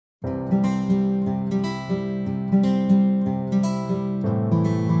Hi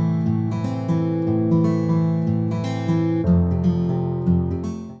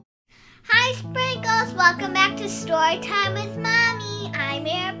Sprinkles, welcome back to Storytime with Mommy. I'm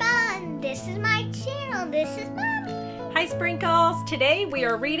Mirabella and this is my channel. This is Mommy. Hi Sprinkles, today we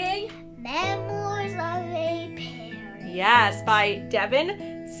are reading Memoirs of a Parrot. Yes, by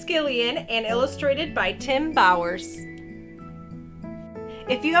Devin Scillian and illustrated by Tim Bowers.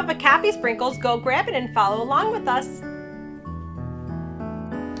 If you have a copy, Sprinkles, go grab it and follow along with us.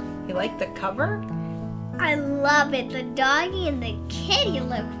 You like the cover? I love it. The doggy and the kitty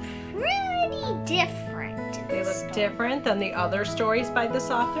look pretty different. They look different than the other stories by this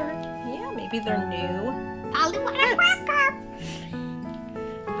author. Yeah, maybe they're new. Polly want a cracker.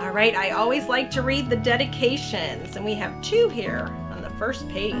 All right, I always like to read the dedications, and we have two here on the first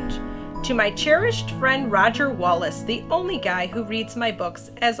page. To my cherished friend Roger Wallace, the only guy who reads my books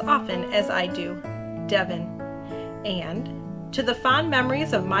as often as I do, Devin. And to the fond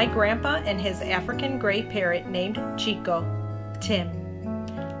memories of my grandpa and his African gray parrot named Chico, Tim.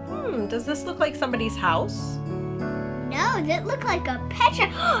 Does this look like somebody's house? No, that look like a pet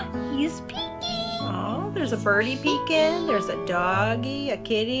shop. He's peeking. Oh, there's a birdie peeking, there's a doggy, a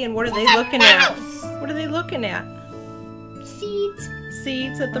kitty, and what are they looking at? What are they looking at? Seeds.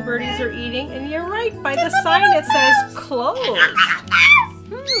 Seeds that the birdies are eating, and you're right, by the sign it says closed.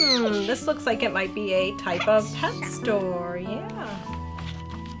 This looks like it might be a type of pet store, yeah.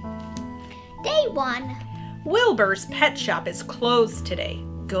 Day 1. Wilbur's pet shop is closed today.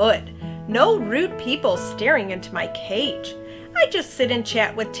 Good. No rude people staring into my cage. I just sit and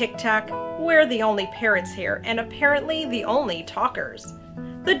chat with TikTok. We're the only parrots here, and apparently the only talkers.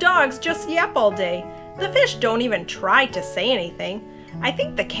 The dogs just yap all day. The fish don't even try to say anything. I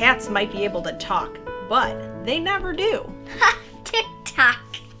think the cats might be able to talk, but they never do. Ha! TikTok.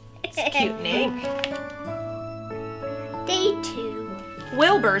 It's a cute name. Day 2.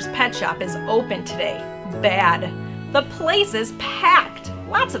 Wilbur's pet shop is open today. Bad. The place is packed.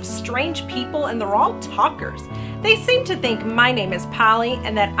 Lots of strange people, and they're all talkers. They seem to think my name is Polly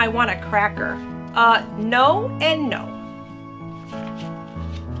and that I want a cracker. No and no.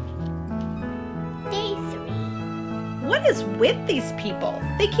 Day 3. What is with these people?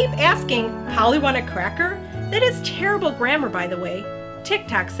 They keep asking, Polly want a cracker? That is terrible grammar, by the way.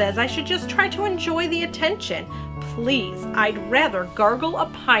 TikTok says I should just try to enjoy the attention. Please, I'd rather gargle a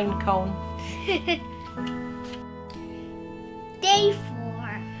pine cone. Day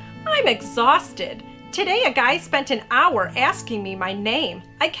 4. I'm exhausted. Today a guy spent an hour asking me my name.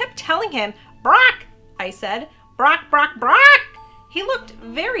 I kept telling him, Brock, I said. Brock, Brock, Brock. He looked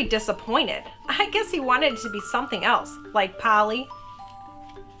very disappointed. I guess he wanted it to be something else, like Polly.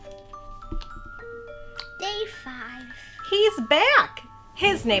 Day 5. He's back.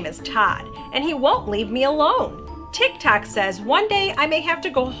 His name is Todd, and he won't leave me alone. TikTok says one day I may have to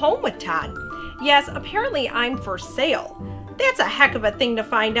go home with Todd. Yes, apparently I'm for sale. That's a heck of a thing to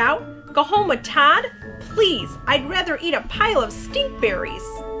find out. Go home with Todd? Please, I'd rather eat a pile of stinkberries.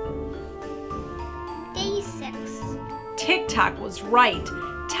 Day 6. TikTok was right.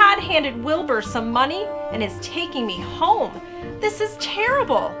 Todd handed Wilbur some money and is taking me home. This is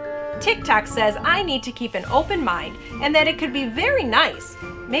terrible. TikTok says I need to keep an open mind and that it could be very nice.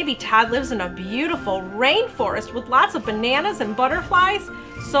 Maybe Todd lives in a beautiful rainforest with lots of bananas and butterflies,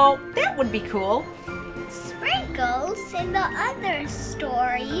 so that would be cool. Sprinkles, in the other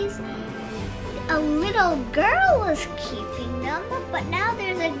stories, a little girl was keeping them, but now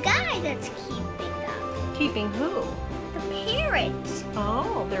there's a guy that's keeping them. Keeping who? The parrots.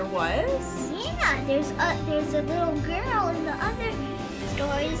 Oh, there was? Yeah, there's a little girl in the other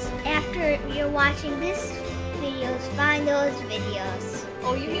stories. After you're watching this videos, find those videos.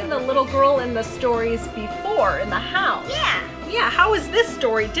 Oh, you mean the little girl in the stories before, in the house? Yeah. Yeah, how is this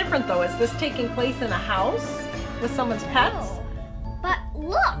story different though? Is this taking place in a house with someone's pets? Oh, but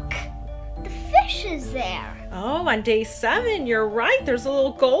look, the fish is there. Oh, on day 7, you're right, there's a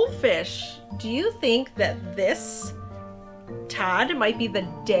little goldfish. Do you think that this Todd might be the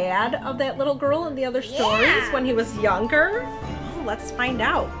dad of that little girl in the other stories when he was younger? Oh, let's find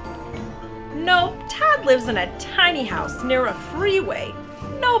out. Nope, Todd lives in a tiny house near a freeway.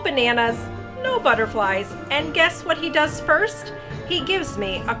 No bananas, no butterflies, and guess what he does first? He gives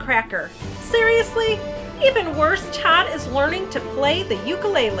me a cracker. Seriously? Even worse, Todd is learning to play the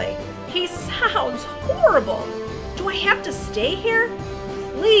ukulele. He sounds horrible. Do I have to stay here?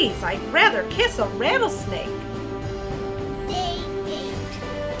 Please, I'd rather kiss a rattlesnake. Day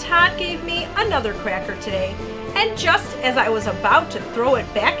 8. Todd gave me another cracker today, and just as I was about to throw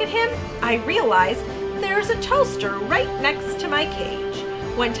it back at him, I realized there's a toaster right next to my cage.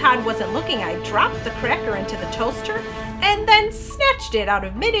 When Todd wasn't looking, I dropped the cracker into the toaster and then snatched it out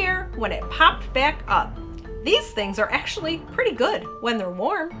of midair when it popped back up. These things are actually pretty good when they're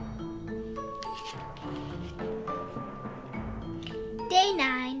warm. Day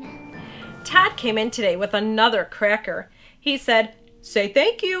 9. Todd came in today with another cracker. He said, "Say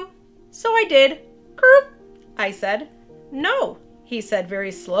thank you." So I did. Croop. I said. "No," he said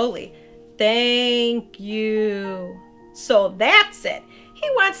very slowly. "Thank you." So that's it. He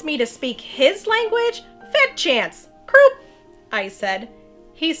wants me to speak his language? Fat chance. Croop, I said.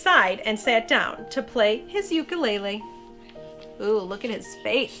 He sighed and sat down to play his ukulele. Ooh, look at his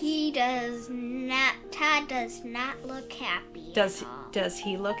face. Todd does not look happy. Does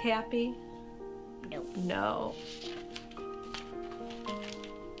he look happy? Nope. No.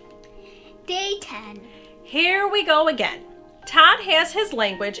 Day 10. Here we go again. Todd has his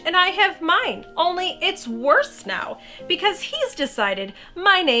language and I have mine, only it's worse now because he's decided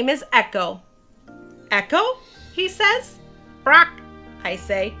my name is Echo. Echo? He says. Brock, I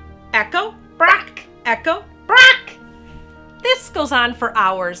say. Echo, Brock, Echo, Brock. This goes on for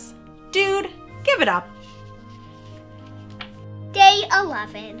hours. Dude, give it up. Day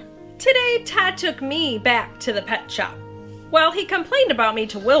 11. Today, Todd took me back to the pet shop. Well, he complained about me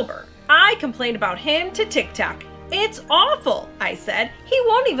to Wilbur. I complained about him to TikTok. It's awful, I said. He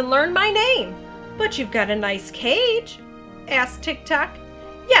won't even learn my name. But you've got a nice cage, asked TikTok.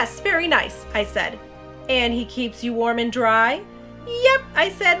 Yes, very nice, I said. And he keeps you warm and dry? Yep, I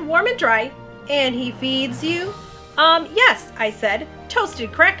said, warm and dry. And he feeds you? Yes, I said.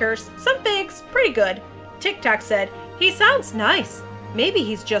 Toasted crackers, some figs, pretty good. TikTok said, he sounds nice. Maybe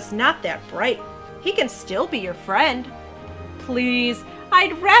he's just not that bright. He can still be your friend. Please,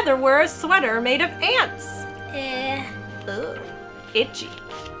 I'd rather wear a sweater made of ants. Ugh, itchy.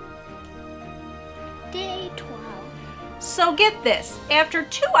 Day 12. So get this, after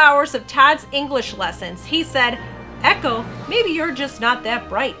 2 hours of Todd's English lessons, he said, Echo, maybe you're just not that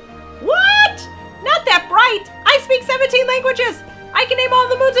bright. What? Not that bright? I speak 17 languages. I can name all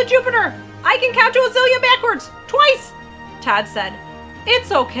the moons of Jupiter. I can count to a zillion backwards, twice. Todd said,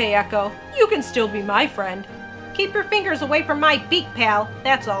 it's okay, Echo. You can still be my friend. Keep your fingers away from my beak, pal.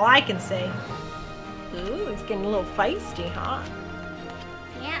 That's all I can say. Ooh, he's getting a little feisty, huh?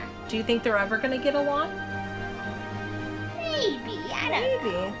 Yeah. Do you think they're ever going to get along? Maybe. I don't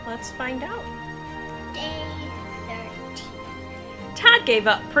know. Maybe. Let's find out. Day 13. Todd gave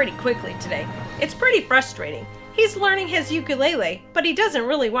up pretty quickly today. It's pretty frustrating. He's learning his ukulele, but he doesn't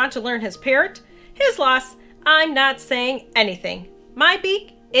really want to learn his parrot. His loss. I'm not saying anything. My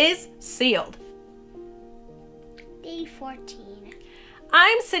beak is sealed. Day 14.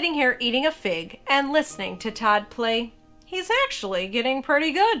 I'm sitting here eating a fig and listening to Todd play. He's actually getting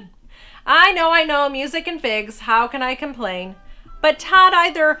pretty good. I know, music and figs, how can I complain? But Todd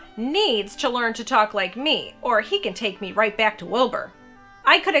either needs to learn to talk like me, or he can take me right back to Wilbur.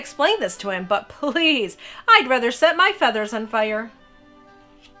 I could explain this to him, but please, I'd rather set my feathers on fire.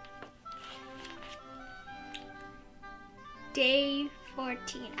 Day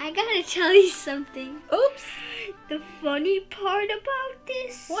 14. I gotta tell you something. Oops. The funny part about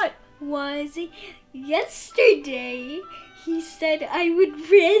this What? was yesterday he said I would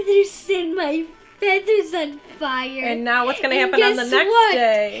rather set my feathers on fire. And now what's going to happen on the guess next what?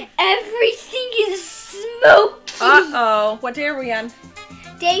 day? Everything is smoky. Uh-oh. What day are we on?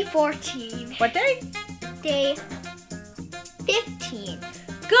 Day 14. What day? Day 15.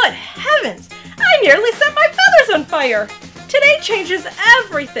 Good heavens! I nearly set my feathers on fire! Today changes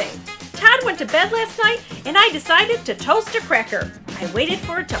everything. Todd went to bed last night and I decided to toast a cracker. I waited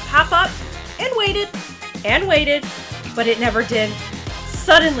for it to pop up and waited, but it never did.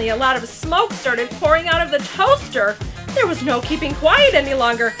 Suddenly, a lot of smoke started pouring out of the toaster. There was no keeping quiet any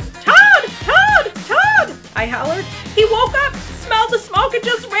longer. Todd! Todd! Todd! I hollered. He woke up, smelled the smoke, and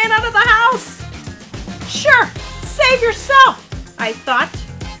just ran out of the house. Sure, save yourself, I thought.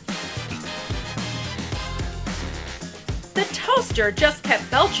 The toaster just kept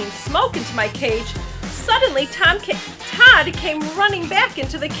belching smoke into my cage. Suddenly, Todd came running back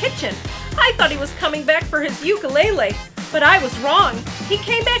into the kitchen. I thought he was coming back for his ukulele, but I was wrong. He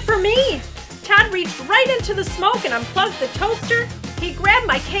came back for me. Todd reached right into the smoke and unplugged the toaster. He grabbed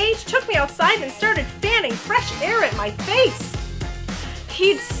my cage, took me outside, and started fanning fresh air at my face.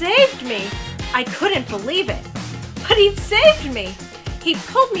 He'd saved me. I couldn't believe it, but he'd saved me. He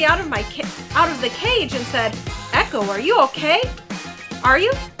pulled me out of the cage and said, Echo, are you okay? Are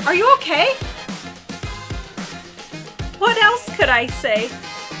you okay? What else could I say?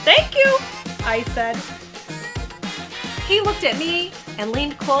 Thank you, I said. He looked at me and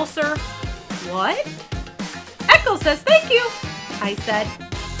leaned closer. What? Echo says thank you, I said.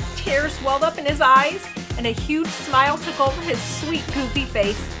 tears welled up in his eyes, and a huge smile took over his sweet, goofy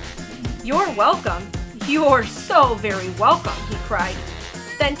face. "You're welcome. You're so very welcome," he cried.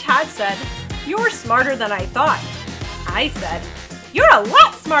 Then Todd said, "You're smarter than I thought." I said, "You're a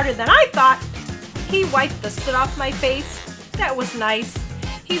lot smarter than I thought." He wiped the soot off my face. That was nice.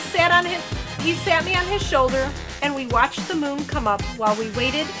 He sat me on his shoulder, and we watched the moon come up while we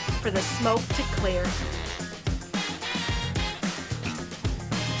waited for the smoke to clear.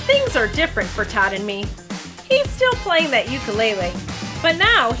 Things are different for Todd and me. He's still playing that ukulele, but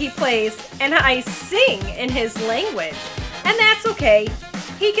now he plays and I sing in his language. And that's okay.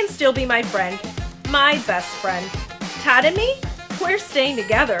 He can still be my friend, my best friend. Todd and me, we're staying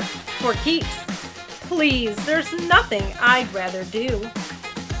together for keeps. Please, there's nothing I'd rather do.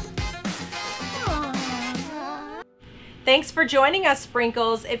 Thanks for joining us,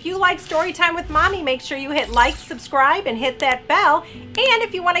 Sprinkles. If you like Storytime with Mommy, make sure you hit like, subscribe, and hit that bell. And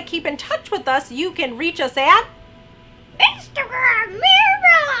if you want to keep in touch with us, you can reach us at Instagram,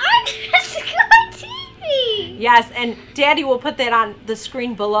 Mirabella_TV. Yes, and Daddy will put that on the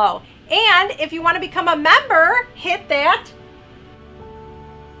screen below. And if you want to become a member, hit that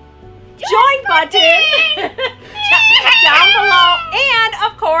join button down below. And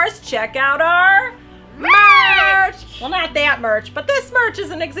of course, check out our merch. Well, not that merch, but this merch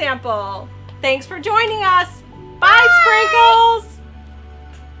is an example. Thanks for joining us. Bye, Sprinkles.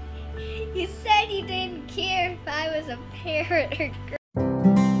 You said you didn't care if I was a parrot or girl.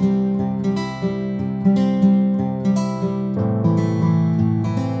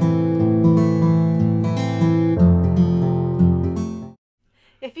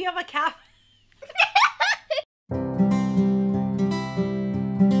 If you have a cat